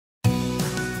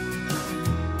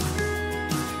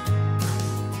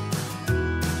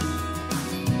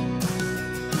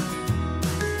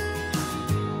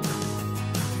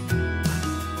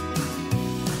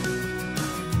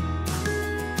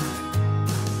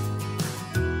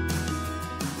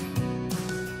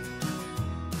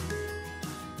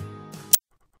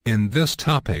In this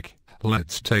topic,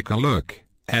 let's take a look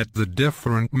at the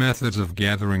different methods of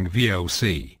gathering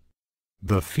VOC.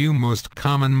 The few most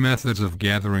common methods of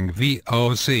gathering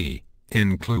VOC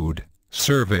include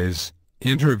surveys,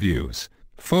 interviews,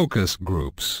 focus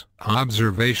groups,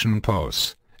 observation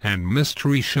posts, and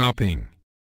mystery shopping.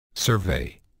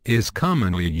 Survey is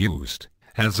commonly used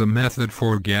as a method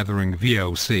for gathering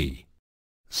VOC.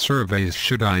 Surveys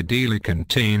should ideally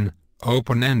contain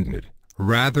open-ended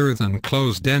rather than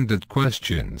closed-ended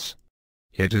questions.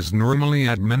 It is normally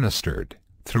administered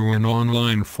through an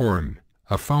online form,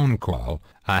 a phone call,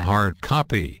 a hard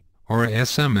copy, or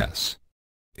SMS.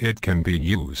 It can be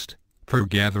used for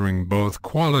gathering both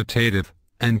qualitative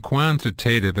and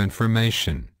quantitative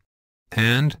information.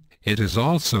 And it is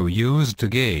also used to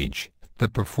gauge the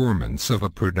performance of a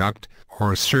product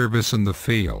or service in the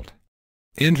field.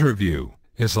 Interview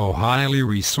is a highly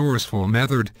resourceful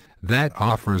method that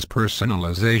offers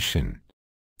personalization.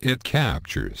 It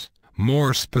captures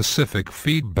more specific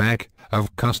feedback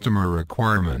of customer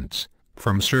requirements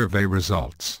from survey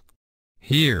results.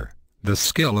 Here, the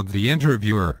skill of the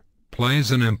interviewer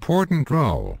plays an important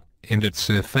role in its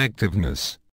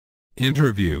effectiveness.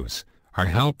 Interviews are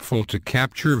helpful to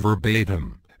capture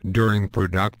verbatim during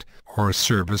product or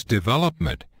service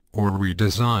development or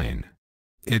redesign.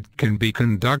 It can be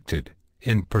conducted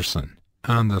in person,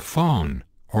 on the phone,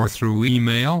 or through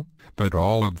email, but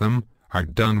all of them are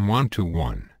done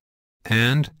one-to-one.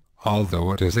 And,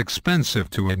 although it is expensive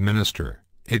to administer,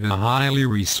 it is a highly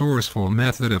resourceful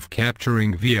method of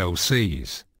capturing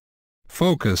VOCs.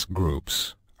 Focus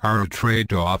groups are a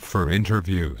trade-off for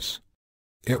interviews.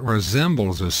 It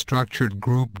resembles a structured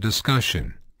group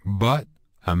discussion, but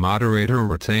a moderator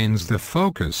retains the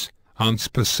focus on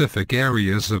specific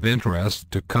areas of interest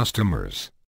to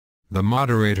customers. The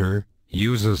moderator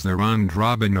uses the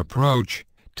round-robin approach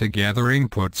to gather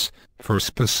inputs for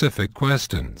specific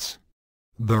questions.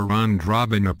 The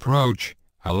round-robin approach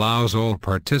allows all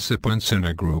participants in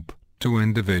a group to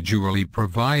individually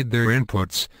provide their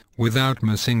inputs without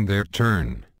missing their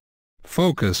turn.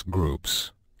 Focus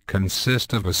groups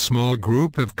consist of a small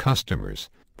group of customers,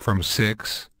 from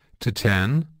 6 to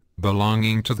 10,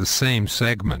 belonging to the same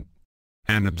segment.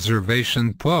 An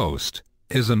observation post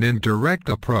is an indirect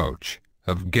approach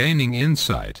of gaining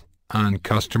insight on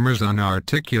customers'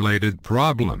 unarticulated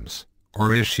problems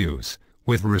or issues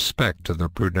with respect to the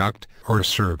product or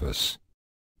service.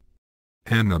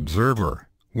 An observer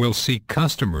will seek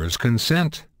customers'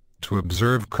 consent to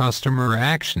observe customer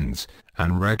actions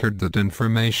and record that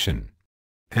information.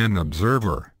 An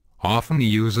observer often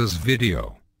uses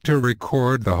video to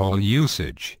record the whole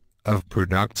usage of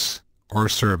products or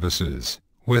services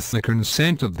with the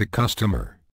consent of the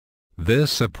customer.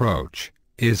 This approach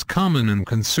is common in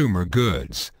consumer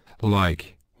goods,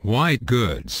 like white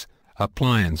goods,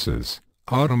 appliances,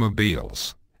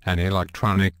 automobiles, and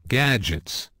electronic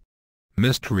gadgets.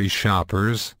 Mystery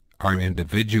shoppers are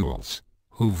individuals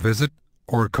who visit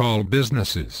or call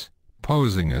businesses,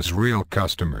 posing as real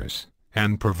customers,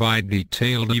 and provide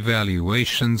detailed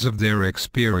evaluations of their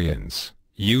experience,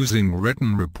 using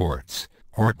written reports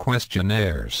or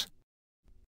questionnaires.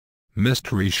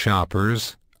 Mystery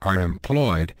shoppers are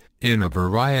employed in a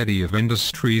variety of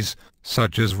industries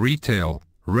such as retail,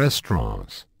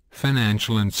 restaurants,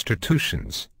 financial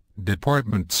institutions,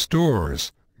 department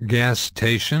stores, gas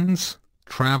stations,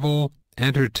 travel,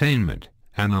 entertainment,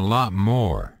 and a lot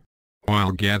more.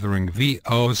 While gathering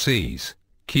VOCs,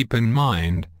 keep in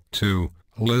mind to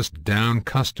list down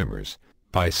customers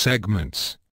by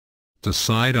segments.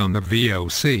 Decide on the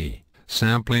VOC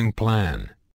sampling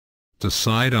plan.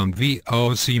 Decide on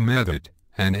VOC method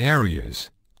and areas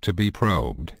to be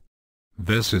probed.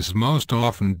 This is most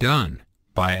often done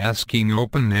by asking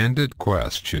open-ended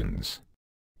questions.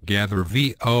 Gather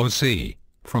VOC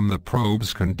from the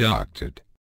probes conducted.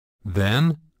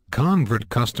 Then, convert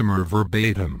customer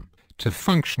verbatim to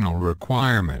functional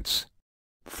requirements.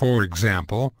 For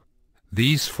example,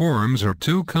 these forms are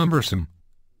too cumbersome.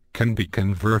 Can be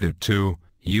converted to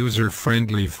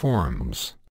user-friendly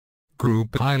forms.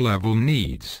 Group high-level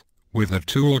needs with a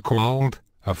tool called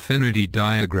Affinity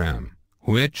Diagram,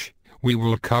 which we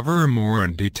will cover more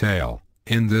in detail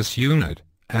in this unit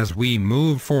as we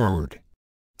move forward.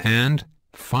 And,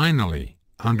 finally,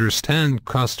 understand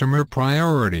customer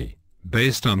priority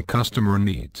based on customer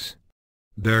needs.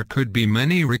 There could be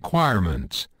many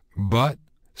requirements, but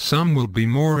some will be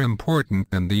more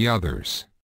important than the others.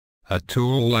 A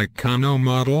tool like Kano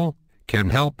Model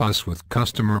can help us with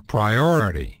customer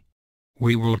priority.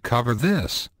 We will cover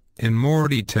this in more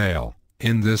detail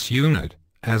in this unit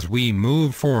as we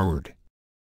move forward.